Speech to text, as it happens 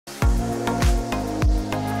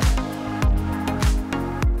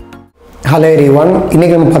Hello everyone,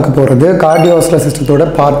 இன்னைக்கு நம்ம பார்க்க போறது Cardiovascular System ஓட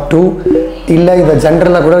Part-2 இல்ல இத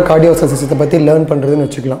ஜெனரலா கூட Cardiovascular System பத்தி லேர்ன் பண்றதுன்னு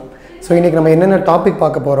வெச்சுக்கலாம். சோ இன்னைக்கு நம்ம என்னென்ன டாபிக்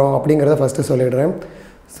பார்க்க போறோம் அப்படிங்கறத ஃபர்ஸ்ட் சொல்லிடுறேன்.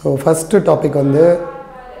 சோ ஃபர்ஸ்ட் டாபிக் வந்து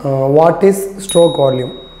what is stroke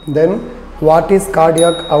volume, then what is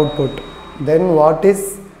cardiac output, then what is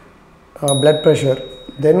blood pressure,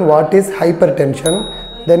 then what is hypertension,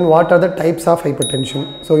 then what are the types of hypertension.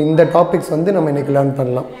 So இந்த topics வந்து நம்ம இன்னைக்கு learn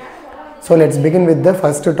பண்ணலாம். So let's begin with the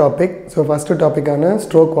first topic. So first topic is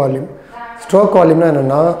stroke volume. Stroke volume is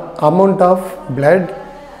amount of blood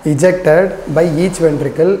ejected by each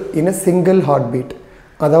ventricle in a single heartbeat.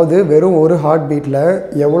 அதாவது வெறும் ஒரு heartbeatல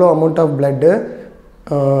எவ்வளவு amount of blood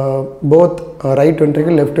both right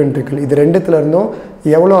ventricle left ventricle இது ரெண்டுத்துல இருந்தும்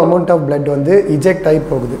எவ்வளவு amount of blood வந்து eject ஆகி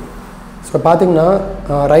போகுது. ஸோ பார்த்தீங்கன்னா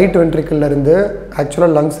ரைட் வென்ட்ரிக்கில் இருந்து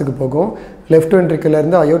ஆக்சுவலாக லங்ஸுக்கு போகும், லெஃப்ட் வென்ட்ரிக்கில்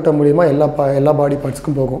இருந்து அயோட்டா மூலிமா எல்லா பாடி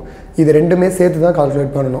பார்ட்ஸ்க்கும் போகும். இது ரெண்டுமே சேர்த்து தான்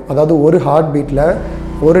கால்குலேட் பண்ணணும். அதாவது ஒரு ஹார்ட் பீட்டில்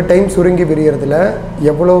ஒரு டைம் சுருங்கி விரியறதுல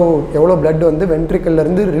எவ்வளோ பிளட் வந்து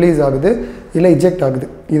வென்ட்ரிக்கிலேருந்து ரிலீஸ் ஆகுது இல்லை இஜெக்ட் ஆகுது,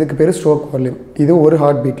 இதுக்கு பேர் ஸ்ட்ரோக் வால்யூம். இது ஒரு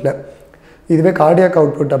ஹார்ட் பீட்டில். இதுவே கார்டியாக்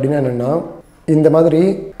அவுட்புட் அப்படின்னா என்னென்னா, இந்த மாதிரி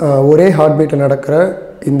ஒரே ஹார்ட் பீட்டில் நடக்கிற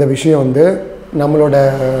இந்த விஷயம் வந்து நம்மளோட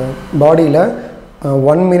பாடியில்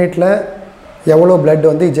 1 மினிட்ல எவ்வளோ பிளட்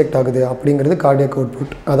வந்து இஜெக்ட் ஆகுது அப்படிங்கிறது கார்டியாக்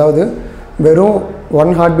அவுட்புட். அதாவது வெறும்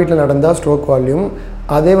 1 ஹார்ட் பீட்டில் நடந்தால் ஸ்ட்ரோக் வால்யூம்,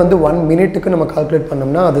 அதே வந்து 1 மினிட்டுக்கு நம்ம கால்குலேட்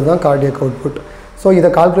பண்ணோம்னா அதுதான் கார்டியாக் அவுட்புட். ஸோ இதை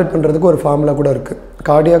கால்குலேட் பண்ணுறதுக்கு ஒரு ஃபார்முலா கூட இருக்குது.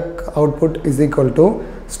 Cardiac output is equal to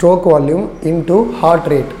stroke volume into heart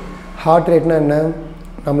rate. Heart ரேட்னா என்ன?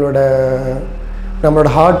 நம்மளோட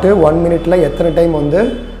ஹார்ட்டு 1 மினிட்ல எத்தனை டைம் வந்து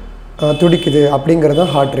துடிக்குது அப்படிங்கிறது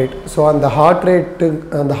தான் ஹார்ட் ரேட். ஸோ அந்த ஹார்ட்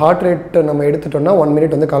ரேட்டு நம்ம எடுத்துட்டோம்னா 1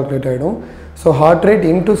 மினிட் வந்து கால்குலேட் ஆகிடும். So heart rate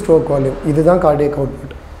into stroke volume, இதுதான் கார்டியக்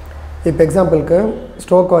அவுட்புட். இப்போ எக்ஸாம்பிளுக்கு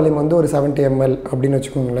ஸ்ட்ரோக் வால்யூம் வந்து ஒரு 70 ml அப்படின்னு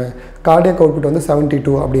வச்சுக்கோங்களேன். கார்டியக் அவுட்புட் வந்து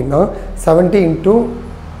 72 அப்படின்னா 70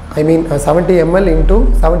 ml into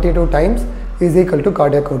 72 times is equal to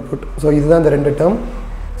cardiac output. So இதுதான் இந்த ரெண்டு டேர்ம்.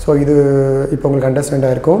 ஸோ இது இப்போ உங்களுக்கு அண்டர்ஸ்டாண்ட்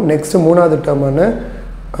ஆகிருக்கும். நெக்ஸ்ட்டு மூணாவது டேர்மான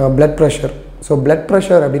blood pressure. So blood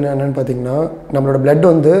pressure அப்படின்னா என்னென்னு பார்த்தீங்கன்னா, நம்மளோட பிளட்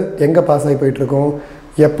வந்து எங்கே பாஸ் ஆகி போயிட்டுருக்கோம்?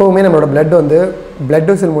 எப்போவுமே நம்மளோட பிளட் வந்து பிளட்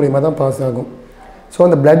வெசல் மூலிமா தான் பாஸ் ஆகும். ஸோ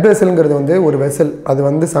அந்த பிளட் வெசலுங்கிறது வந்து ஒரு வெசல். அது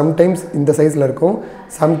வந்து சம்டைம்ஸ் இந்த சைஸில் இருக்கும்,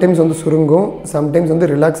 சம்டைம்ஸ் வந்து சுருங்கும், சம்டைம்ஸ் வந்து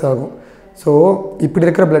ரிலாக்ஸ் ஆகும். ஸோ இப்படி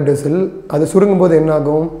இருக்கிற பிளட் வெசல் அது சுருங்கும் போது என்ன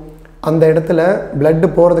ஆகும்? அந்த இடத்துல பிளட்டு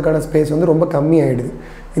போகிறதுக்கான ஸ்பேஸ் வந்து ரொம்ப கம்மியாகிடுது.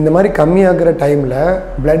 இந்த மாதிரி கம்மியாகிற டைமில்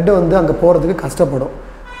பிளட்டு வந்து அங்கே போகிறதுக்கு கஷ்டப்படும்.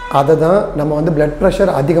 அதை தான் நம்ம வந்து பிளட் ப்ரெஷர்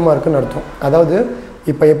அதிகமாக இருக்குன்னு அர்த்தம். அதாவது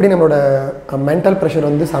இப்போ எப்படி நம்மளோட மென்டல் ப்ரெஷர்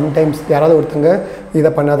வந்து சம்டைம்ஸ் யாராவது ஒருத்தங்க இதை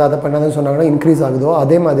பண்ணாத அதை பண்ணாதுன்னு சொன்னாங்கன்னா இன்க்ரீஸ் ஆகுதோ,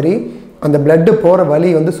 அதே மாதிரி அந்த பிளட்டு போகிற வலி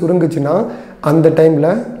வந்து சுருங்குச்சுன்னா அந்த டைமில்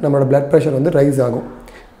நம்மளோட பிளட் ப்ரெஷர் வந்து ரைஸ் ஆகும்.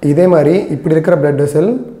 இதே மாதிரி இப்படி இருக்கிற பிளட் வெசல்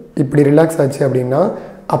இப்படி ரிலாக்ஸ் ஆச்சு அப்படின்னா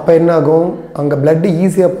அப்போ என்ன ஆகும்? அங்கே பிளட்டு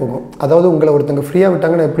ஈஸியாக போகும். அதாவது உங்களை ஒருத்தங்க ஃப்ரீயாக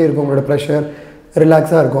விட்டாங்கன்னா எப்படி இருக்கும்? உங்களோட ப்ரெஷர்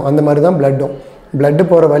ரிலாக்ஸாக இருக்கும். அந்த மாதிரி தான் பிளட்டும். பிளட்டு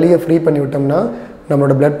போகிற வலியை ஃப்ரீ பண்ணி விட்டோம்னா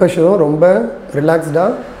நம்மளோட பிளட் ப்ரெஷரும் ரொம்ப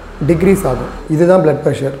ரிலாக்ஸ்டாக டிக்ரீஸ் ஆகும். இதுதான் பிளட்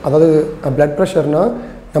ப்ரெஷர். அதாவது பிளட் ப்ரெஷர்னால்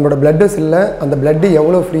நம்மளோட பிளட் வெசலில் அந்த பிளட்டு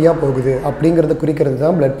எவ்வளோ ஃப்ரீயாக போகுது அப்படிங்கிறத குறிக்கிறது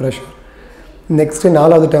தான் பிளட் ப்ரெஷர். நெக்ஸ்ட்டு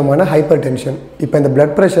நாலாவது டேர்மான ஹைப்பர் டென்ஷன். இப்போ இந்த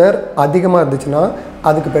பிளட் ப்ரெஷர் அதிகமாக இருந்துச்சுன்னா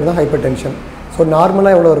அதுக்கு பேர் தான் ஹைப்பர் டென்ஷன். ஸோ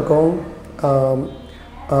நார்மலாக எவ்வளோ இருக்கும்?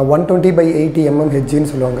 120/80 mmHgன்னு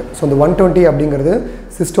சொல்லுவாங்க. ஸோ இந்த 120 அப்படிங்கிறது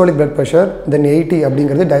சிஸ்டோலிக் பிளட் ப்ரெஷர், தென் 80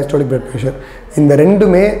 அப்படிங்கிறது டயஸ்டோலிக் பிளட் ப்ரெஷர். இந்த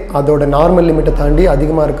ரெண்டுமே அதோட நார்மல் லிமிட்டை தாண்டி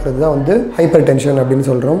அதிகமாக இருக்கிறது தான் வந்து ஹைப்பர் டென்ஷன் அப்படின்னு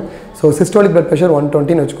சொல்கிறோம். ஸோ சிஸ்டோலிக் பிளட் ப்ரெஷர்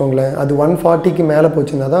 120ன்னு வச்சுக்கோங்களேன். அது 140க்கு மேலே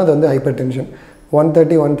போச்சுன்னா தான் அது வந்து ஹைப்பர் டென்ஷன்.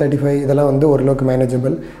 130, 135 இதெல்லாம் வந்து ஓரளவுக்கு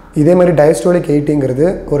மேனேஜபிள். இதே மாதிரி டயஸ்டோலிக் 80ங்கிறது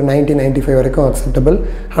ஒரு 90-95 வரைக்கும் அக்செப்டபிள்.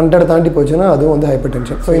 100 தாண்டி போச்சுன்னா அதுவும் வந்து ஹைப்பர்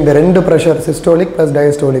டென்ஷன். ஸோ இந்த ரெண்டு ப்ரெஷர் சிஸ்டோலிக் ப்ளஸ்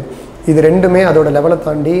டயஸ்டோலிக் இது ரெண்டுமே அதோட லெவலை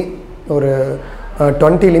தாண்டி ஒரு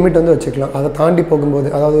 20 லிமிட் வந்து வச்சுக்கலாம். அதை தாண்டி போகும்போது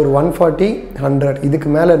அதாவது ஒரு 140, 100 இதுக்கு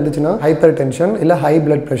மேலே இருந்துச்சுன்னா ஹைப்பர் டென்ஷன் இல்லை ஹை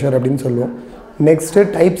பிளட் ப்ரெஷர் அப்படின்னு சொல்லுவோம். Next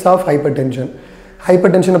types of hyper tension.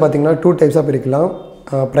 Hyper டென்ஷனை பார்த்தீங்கன்னா 2 டைப்ஸாக பிரிக்கலாம்.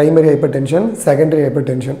 Primary hyper tension, secondary hyper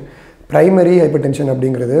tension. Primary hyper tension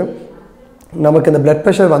அப்படிங்கிறது நமக்கு இந்த பிளட்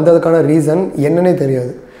ப்ரெஷர் வந்ததுக்கான ரீசன் என்னன்னே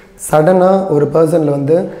தெரியாது. சடனாக ஒரு பர்சனில்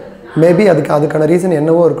வந்து மேபி அதுக்கான ரீசன்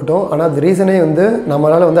என்னவோ இருக்கட்டும், ஆனால் அது ரீசனே வந்து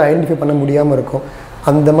நம்மளால் வந்து ஐடென்டிஃபை பண்ண முடியாமல் இருக்கும்.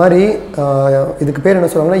 அந்த மாதிரி இதுக்கு பேர்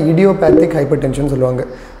என்ன சொல்லுவாங்கன்னா இடியோபேத்திக் ஹைப்பர் டென்ஷன் சொல்லுவாங்க.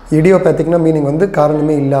 இடியோபேத்திக்னா மீனிங் வந்து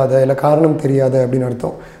காரணமே இல்லாத இல்லை காரணம் தெரியாத அப்படின்னு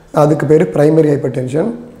அர்த்தம். அதுக்கு பேர் ப்ரைமரி ஹைப்பர் டென்ஷன்.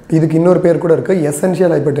 இதுக்கு இன்னொரு பேர் கூட இருக்குது,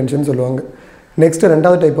 எசென்ஷியல் ஹைப்பர் டென்ஷன் சொல்லுவாங்க. நெக்ஸ்ட்டு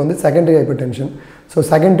ரெண்டாவது டைப் வந்து secondary hyper tension. So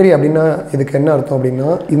secondary அப்படின்னா இதுக்கு என்ன அர்த்தம் அப்படின்னா,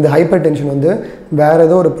 இந்த ஹைப்பர் டென்ஷன் வந்து வேறு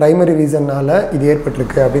ஏதோ ஒரு ப்ரைமரி ரீசன்னால் இது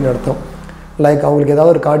ஏற்பட்டிருக்கு அப்படின்னு அர்த்தம். லைக் அவங்களுக்கு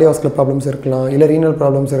ஏதாவது ஒரு கார்டியோவாஸ்குலர் ப்ராப்ளம்ஸ் இருக்கலாம், இல்லை ரீனல்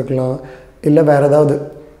ப்ராப்ளம்ஸ் இருக்கலாம், இல்லை வேறு ஏதாவது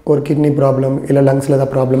ஒரு கிட்னி ப்ராப்ளம் இல்லை லங்ஸில்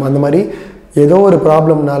ஏதாவது ப்ராப்ளம், அந்த மாதிரி ஏதோ ஒரு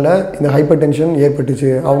ப்ராப்ளம்னால இந்த ஹைப்பர் டென்ஷன் ஏற்பட்டுச்சு,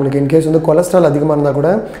 அவங்களுக்கு இன்கேஸ் வந்து கொலஸ்ட்ரால் அதிகமாக இருந்தால் கூட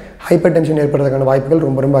ஹைப்பர் டென்ஷன் ஏற்படுறதுக்கான வாய்ப்புகள்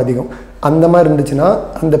ரொம்ப ரொம்ப அதிகம். அந்த மாதிரி இருந்துச்சுன்னா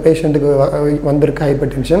அந்த பேஷண்ட்டுக்கு வந்திருக்க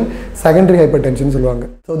hyper tension secondary hyper tension சொல்லுவாங்க.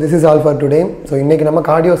 So this is all for today. So இன்றைக்கி நம்ம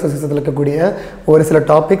கார்டியோவாஸ்குலர் சிஸ்டத்தில் இருக்கக்கூடிய ஒரு சில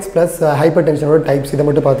டாபிக்ஸ் ப்ளஸ் ஹைப்பர் டென்ஷனோட டைப்ஸ் இதை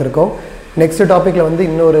மட்டும் பார்த்துருக்கோம். நெக்ஸ்ட் டாப்பிக்கில் வந்து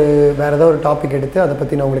இன்னொரு வேறு ஏதாவது ஒரு டாபிக் எடுத்து அதை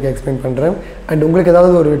பற்றி நான் உங்களுக்கு எக்ஸ்பிளைன் பண்ணுறேன். அண்ட் உங்களுக்கு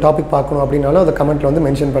ஏதாவது ஒரு டாபிக் பார்க்கணும் அப்படின்னாலும் அதை கமெண்ட்டில் வந்து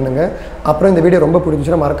மென்ஷன் பண்ணுங்கள். அப்புறம் இந்த வீடியோ ரொம்ப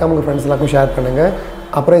பிடிச்சிச்சுன்னா மறக்காம உங்கள் ஃப்ரெண்ட்ஸ் எல்லாருக்கும் ஷேர் பண்ணுங்கள்.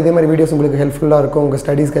 அப்புறம் இதே மாதிரி வீடியோஸ் உங்களுக்கு ஹெல்ப்ஃபுல்லாக இருக்கும், உங்கள்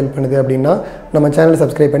ஸ்டடீஸ்க்கு ஹெல்ப் பண்ணுது அப்படின்னா நம்ம சேனலை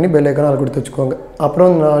சப்ஸ்கிரைப் பண்ணி பெல் ஐக்கான் அதில் கொடுத்து வச்சுக்கோங்க.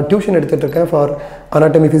 அப்புறம் நான் டியூஷன் எடுத்துகிட்டு இருக்கேன் for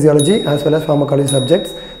anatomy, physiology as well as pharmacology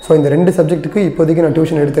subjects. So இந்த 2 சப்ஜெக்ட்டுக்கு இப்போதைக்கு நான்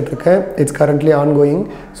டியூஷன் எடுத்துகிட்டு இருக்கேன். It's currently ongoing.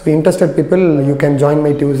 So interested people you can join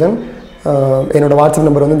my tuition. என்னோட வாட்ஸ்அப்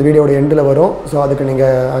நம்பர் வந்து இந்த வீடியோட எண்டில் வரும். ஸோ அதுக்கு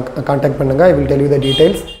நீங்கள் கான்டாக்ட் பண்ணுங்கள். I will tell you the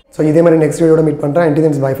details. So இதே மாதிரி நெக்ஸ்ட் வீடியோட மீட் பண்ணுறேன். Until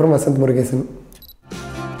then, bye from Vasanth Murugesan.